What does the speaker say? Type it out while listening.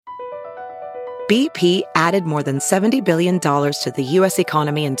BP added more than $70 billion to the U.S.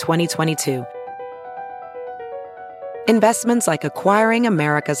 economy in 2022. Investments like acquiring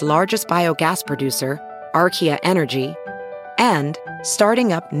America's largest biogas producer, Archaea Energy, and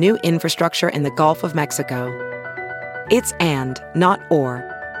starting up new infrastructure in the Gulf of Mexico. It's and, not or.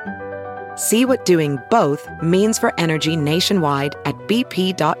 See what doing both means for energy nationwide at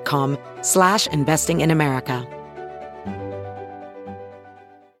bp.com/investing in America.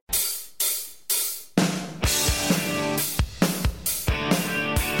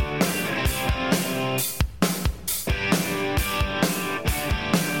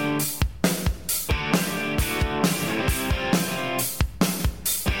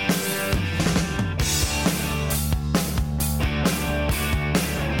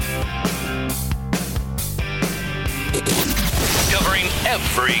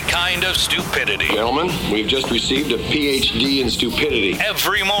 Every kind of stupidity. Gentlemen, we've just received a PhD in stupidity.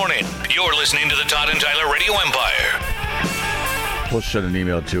 Every morning, you're listening to the Todd and Tyler Radio Empire. Plus sent an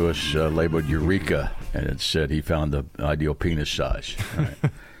email to us labeled Eureka, and it said he found the ideal penis size. All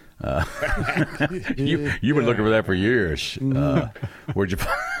right. You've been looking for that for years. Where'd you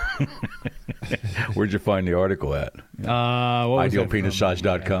find the article at?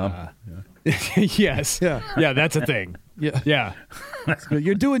 Idealpenissize.com. Yes. Yeah, that's a thing. Yeah.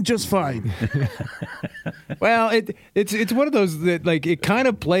 You're doing just fine. Well, it's one of those that, like, it kind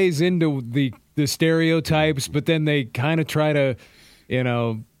of plays into the stereotypes, but then they kind of try to,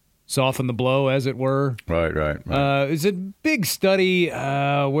 soften the blow, as it were. Right. It's a big study.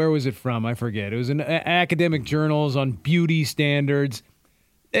 Where was it from? I forget. It was in academic journals on beauty standards,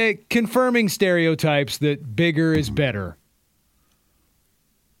 confirming stereotypes that bigger is better.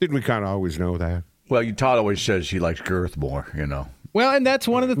 Didn't we kind of always know that? Well, Todd always says he likes girth more, Well, and that's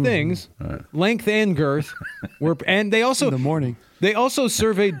one of the things. Right. Length and girth and they also in the morning. They also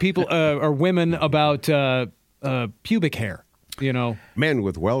surveyed people or women about pubic hair. Men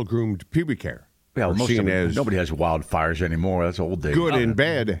with well-groomed pubic hair. Well, nobody has wildfires anymore. That's old days. Good in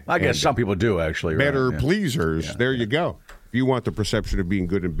bed. I guess some people do, actually. Better right? pleasers. Yeah. There you go. If you want the perception of being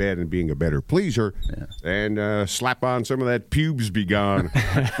good in bed and being a better pleaser, and slap on some of that pubes be gone.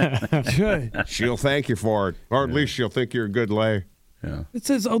 She'll thank you for it, or at least she'll think you're a good lay. Yeah. It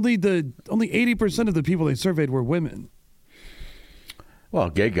says only 80% of the people they surveyed were women. Well,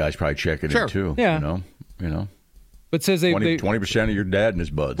 gay guys probably check it in too. Yeah. But says 20% of your dad and his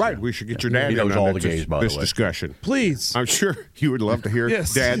buds. Right, we should get your dad He knows in all on the gays, by the this way. discussion. Please. I'm sure you would love to hear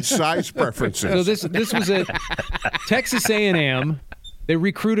Yes. dad's size preferences. So this was at Texas A&M. They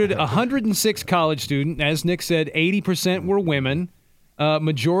recruited 106 college students. As Nick said, 80% were women.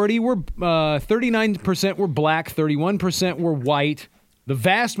 Majority were 39% were black, 31% were white. The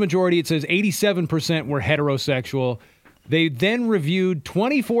vast majority, it says 87%, were heterosexual. They then reviewed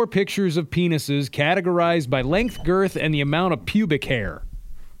 24 pictures of penises categorized by length, girth, and the amount of pubic hair.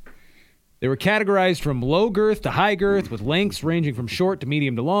 They were categorized from low girth to high girth, with lengths ranging from short to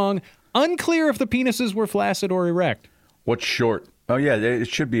medium to long. Unclear if the penises were flaccid or erect. What's short? Oh yeah, they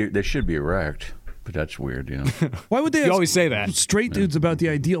should be erect, but that's weird, Why would they You always say that. straight dudes about the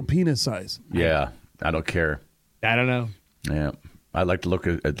ideal penis size? Yeah, I don't care. I don't know. Yeah. I like to look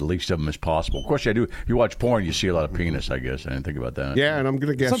at the least of them as possible. Of course, I do. You watch porn, you see a lot of penis, I guess. I didn't think about that. Yeah, and I'm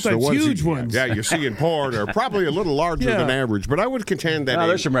going to guess Sometimes the ones huge ones. Yeah, you see in porn are probably a little larger than average. But I would contend that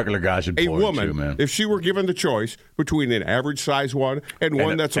there's some regular guys in a porn, woman, too, man. if she were given the choice between an average size one and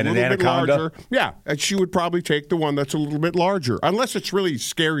one that's a and little an bit anaconda? larger, and she would probably take the one that's a little bit larger, unless it's really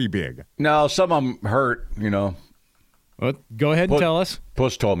scary big. No, some of them hurt, Well, go ahead and tell us.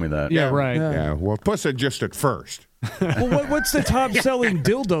 Puss told me that. Yeah, right. Yeah, well, Puss said just at first. Well, what's the top-selling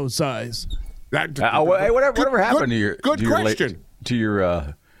dildo size? Whatever happened to your good question to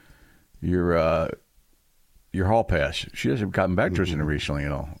your hall pass? She hasn't gotten back to us recently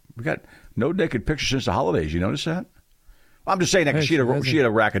at all. We got no naked pictures since the holidays. You notice that? I'm just saying that 'cause she had a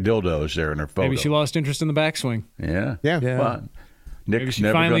rack of dildos there in her photo. Maybe she lost interest in the backswing. Yeah. Yeah. Nick's Maybe she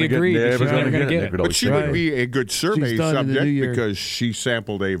never finally gonna agreed that Never she's never going gonna to get get it. it. But she would be a good survey She's done in the subject new year. because she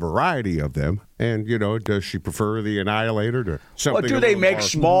sampled a variety of them. And, does she prefer the Annihilator to something? What do a they little make? more-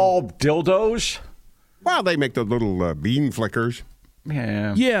 Small dildos? Well, they make the little beam flickers.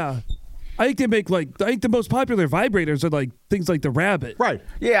 Yeah. Yeah. I think they make the most popular vibrators are things like the Rabbit. Right.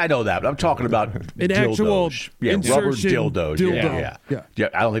 Yeah, I know that, but I'm talking about An dildos. actual rubber insertion dildos. dildo. Yeah.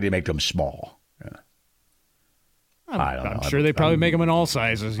 I don't think they make them small. I don't know. I'm sure they probably make them in all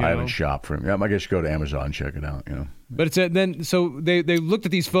sizes. I haven't shopped for them. Yeah, I guess go to Amazon and check it out. But it's so they looked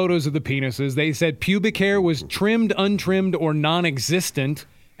at these photos of the penises. They said pubic hair was trimmed, untrimmed, or non-existent,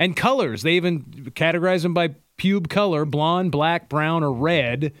 and colors. They even categorized them by pube color: blonde, black, brown, or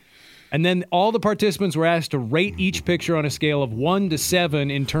red. And then all the participants were asked to rate each picture on a scale of 1 to 7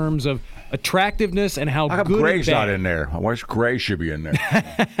 in terms of attractiveness and how How come good Gray's and bad. not in there? Why Gray should be in there?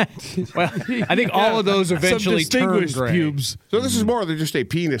 Well, I think all of those eventually Some turn distinguished gray. pubes. So this is more than just a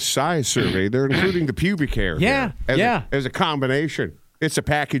penis size survey. They're including the pubic hair. Yeah, here as a combination. It's a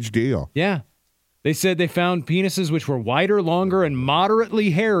package deal. Yeah. They said they found penises which were wider, longer, and moderately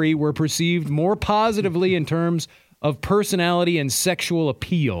hairy were perceived more positively in terms of personality and sexual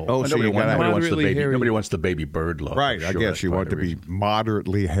appeal. Oh, so you got nobody wants the baby bird look. right. I Sure, guess that's you part want to of the be reason.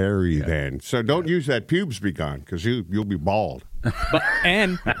 moderately hairy then. So don't use that pubes be gone because you'll be bald.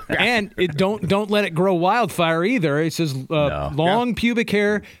 And don't let it grow wildfire either. It says long pubic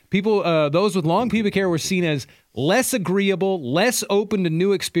hair. People, those with long pubic hair were seen as less agreeable, less open to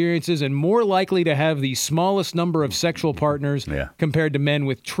new experiences, and more likely to have the smallest number of sexual partners compared to men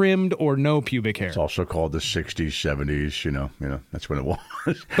with trimmed or no pubic hair. It's also called the 60s, 70s. You know, that's when it was.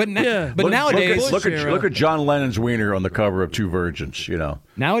 But nowadays, look at John Lennon's wiener on the cover of Two Virgins. You know,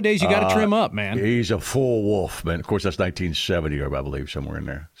 nowadays you got to trim up, man. He's a full wolf, man. Of course, that's 1970, or I believe somewhere in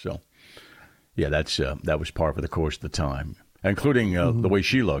there. So, yeah, that was par for the course of the time, including the way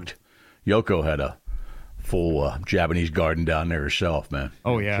she looked. Yoko had a full Japanese garden down there herself, man.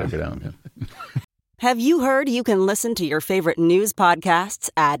 Oh, yeah. Check it out, man. Have you heard you can listen to your favorite news podcasts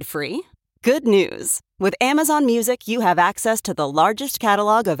ad-free? Good news. With Amazon Music, you have access to the largest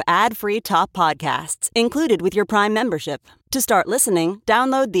catalog of ad-free top podcasts included with your Prime membership. To start listening,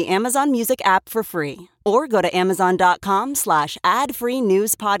 download the Amazon Music app for free or go to amazon.com/ad-free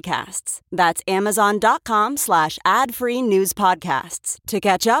news podcasts. That's amazon.com/ad-free news podcasts to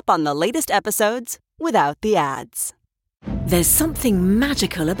catch up on the latest episodes without the ads. There's something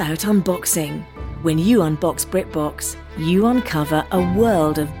magical about unboxing. When you unbox BritBox, you uncover a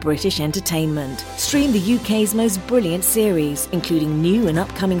world of British entertainment. Stream the UK's most brilliant series, including new and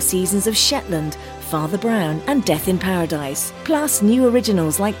upcoming seasons of Shetland, Father Brown and Death in Paradise. Plus new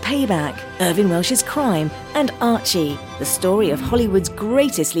originals like Payback, Irving Welsh's Crime and Archie, the story of Hollywood's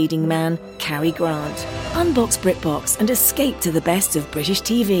greatest leading man, Cary Grant. Unbox BritBox and escape to the best of British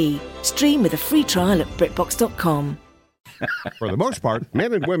TV. Stream with a free trial at BritBox.com. For the most part,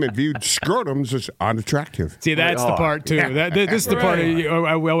 men and women viewed scrotums as unattractive. See, that's the part, too. This is the part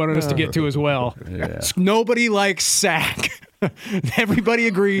I wanted us to get to as well. Yeah. Nobody likes sack. Everybody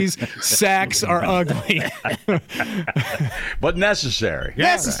agrees sacks are ugly. But necessary.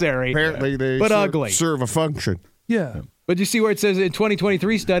 Necessary. Apparently they ugly. serve a function. Yeah. But you see where it says in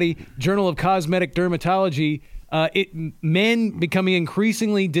 2023 study, Journal of Cosmetic Dermatology, men becoming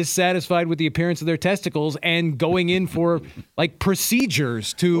increasingly dissatisfied with the appearance of their testicles and going in for like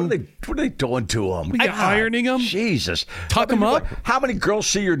procedures to What are they doing to them? Ironing them? Jesus. Tuck them up? How many girls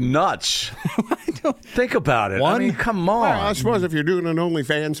see your nuts? Think about it. I mean, come on. Well, I suppose if you're doing an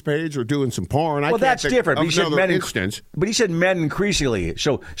OnlyFans page or doing some porn, Well, that's different. Of He said another men instance. But he said men increasingly.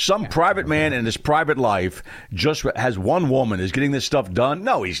 So some private man in his private life just has one woman is getting this stuff done.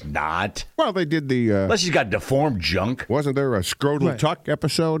 No, he's not. Well, they did the. Unless he's got deformed junk. Wasn't there a Scrotal Tuck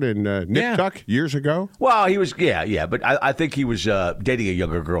episode in Nick Tuck years ago? Well, he was, yeah. But I think he was dating a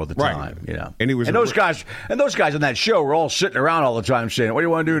younger girl at the time. You know, and he was, those guys on that show were all sitting around all the time saying, "What do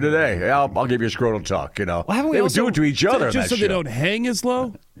you want to do today? Yeah, I'll give you a Scrotal Tuck." You know, haven't we they also would do it to each other. Just so they don't hang as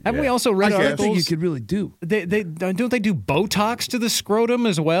low? Haven't we also read I articles? think you could really do. They don't they do Botox to the scrotum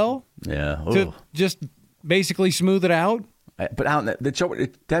as well? Yeah. To just basically smooth it out? But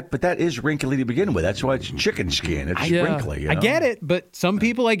that is wrinkly to begin with. That's why it's chicken skin. It's wrinkly. You know? I get it, but some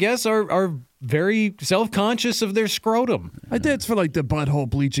people, I guess, are very self-conscious of their scrotum. I think it's for like the butthole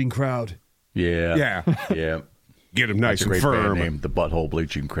bleaching crowd. Yeah. Get them nice That's a and great firm. band name, the Butthole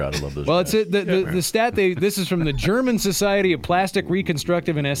Bleaching Crowd. I love those. Well, guys. it's the stat. This is from the German Society of Plastic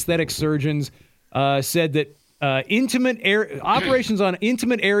Reconstructive and Aesthetic Surgeons. Said that operations on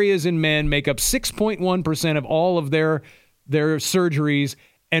intimate areas in men make up 6.1% of all of their surgeries,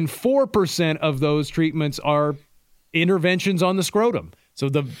 and 4% of those treatments are interventions on the scrotum. So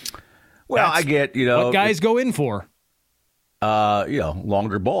I get what guys go in for.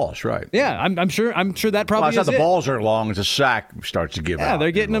 Longer balls, right? Yeah, I'm sure that probably it's not is the it. balls are long as the sack starts to give out. Yeah,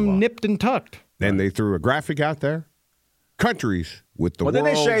 they're getting them nipped and tucked. Then they threw a graphic out there. Countries with the Well,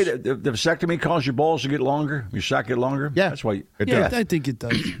 world's... didn't they say that the vasectomy causes your balls to get longer? Your sack get longer? Yeah. That's why. It Yeah, does. I think it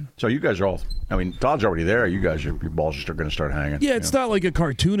does. So you guys are all, I mean, Todd's already there. You guys, your balls are going to start hanging. Yeah, it's not like a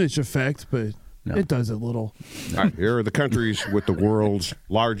cartoonish effect, but it does a little. All right, here are the countries with the world's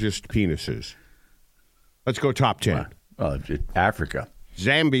largest penises. Let's go top 10. Africa.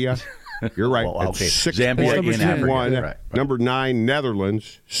 Zambia. You're right. Well, okay. It's Zambia in 6.21. Africa. Right. Number 9,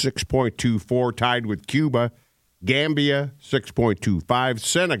 Netherlands, 6.24, tied with Cuba. Gambia, 6.25.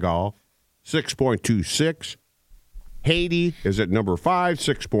 Senegal, 6.26. Haiti is at number 5,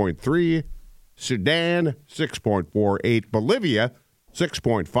 6.3. Sudan, 6.48. Bolivia,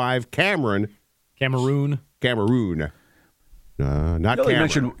 6.5. Cameroon. Not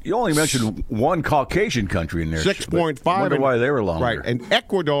Cameroon. You only mentioned one Caucasian country in there. 6.5. I wonder why they were longer. Right, and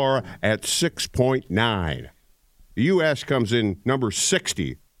Ecuador at 6.9. The U.S. comes in number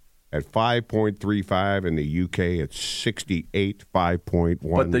 60 at 5.35, and the U.K. at 68,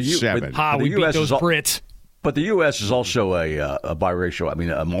 5.17. We beat those Brits. But the U.S. is also a biracial, a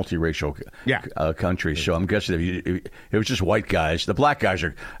multiracial country. So I'm guessing if it was just white guys. The black guys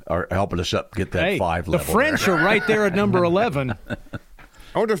are helping us get that 5 level. The French are right there at number 11.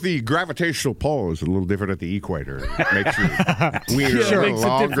 I wonder if the gravitational pull is a little different at the equator. It makes your wiener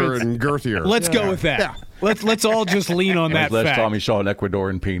longer and girthier. Let's go with that. Yeah. Let's all just lean on that last fact. time he saw an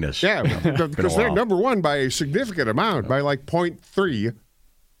Ecuadorian penis. Yeah, because they're number 1 by a significant amount, by like 0.3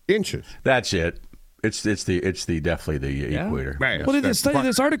 inches. That's it. It's definitely the equator. Right. Well, in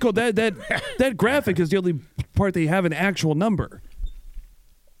this article, that graphic is the only part they have an actual number.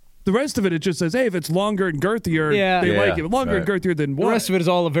 The rest of it just says, hey, if it's longer and girthier, they like it. Longer and girthier than what? The rest of it is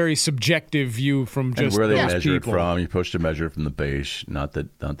all a very subjective view from just where they those measure people. it from. You're supposed to measure it from the base, not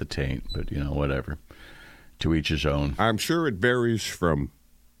the taint, but whatever. To each his own. I'm sure it varies from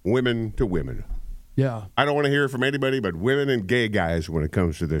women to women. Yeah. I don't want to hear from anybody but women and gay guys when it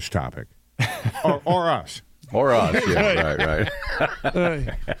comes to this topic. or us. Or us, yeah,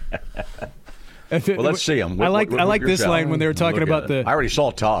 right. Well, let's see them. I like this line when they were talking about the. I already saw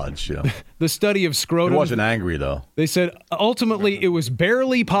Todd's. The study of scrotum. He wasn't angry though. They said ultimately it was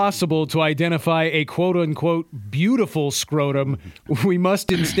barely possible to identify a quote unquote beautiful scrotum. We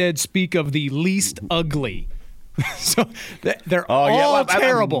must instead speak of the least ugly. So they're all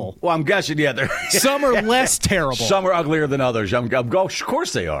terrible. I'm guessing, they're some are less terrible. Some are uglier than others. Of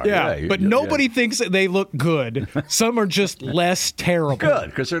course they are. Yeah, but nobody thinks that they look good. Some are just less terrible. Good,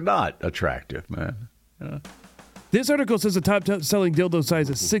 because they're not attractive, man. This article says the top selling dildo size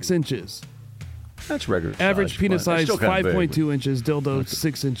is 6 inches. That's regular. Average penis size 5.2 inches. Dildo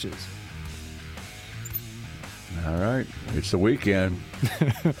 6 inches. All right, it's the weekend.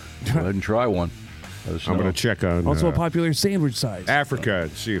 Go ahead and try one. I'm going to check on also a popular sandwich size. Africa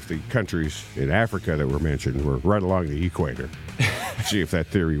and see if the countries in Africa that were mentioned were right along the equator. See if that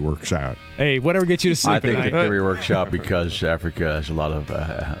theory works out. Hey, whatever gets you to sleep. I think the theory works out because Africa has a lot of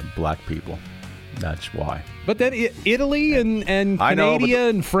black people. That's why. But then Italy and Canada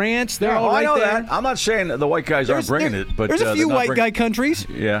and France, they're all right there. I know that. I'm not saying the white guys aren't bringing it, but there's a few white guy countries.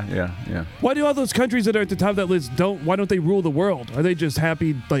 Yeah. Why do all those countries that are at the top of that list why don't they rule the world? Are they just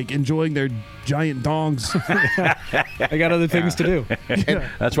happy, enjoying their giant dongs? They got other things to do.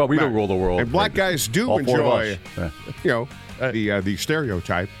 That's why we don't rule the world. And black guys do enjoy, the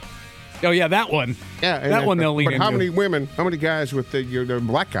stereotype. Oh yeah, that one. Yeah, that one they'll lean into. But how many guys with the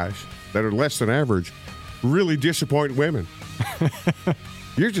black guys that are less than average really disappoint women?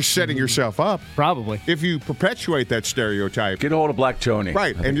 You're just setting yourself up. Probably. If you perpetuate that stereotype. Get a hold of Black Tony.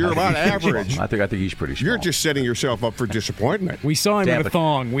 Right, and you're about average. I think he's pretty small. You're just setting yourself up for disappointment. We saw him in a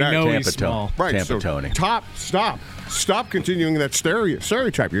thong. We know he's small. Right, Tampa Tony. Stop continuing that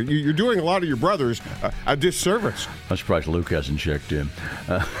stereotype. You're doing a lot of your brothers a disservice. I'm surprised Luke hasn't checked in.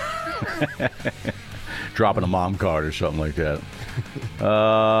 Dropping a mom card or something like that.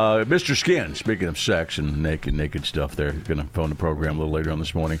 Mr. Skin, speaking of sex and naked stuff, they're going to phone the program a little later on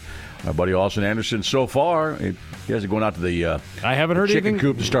this morning. Our buddy Austin Anderson, so far, he hasn't gone out to the I haven't heard chicken anything.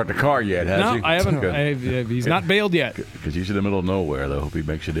 coop to start the car yet, has he? No, I haven't. He's not bailed yet. Because he's in the middle of nowhere, though. Hope he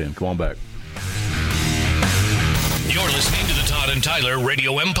makes it in. Come on back. You're listening to the Todd and Tyler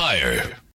Radio Empire.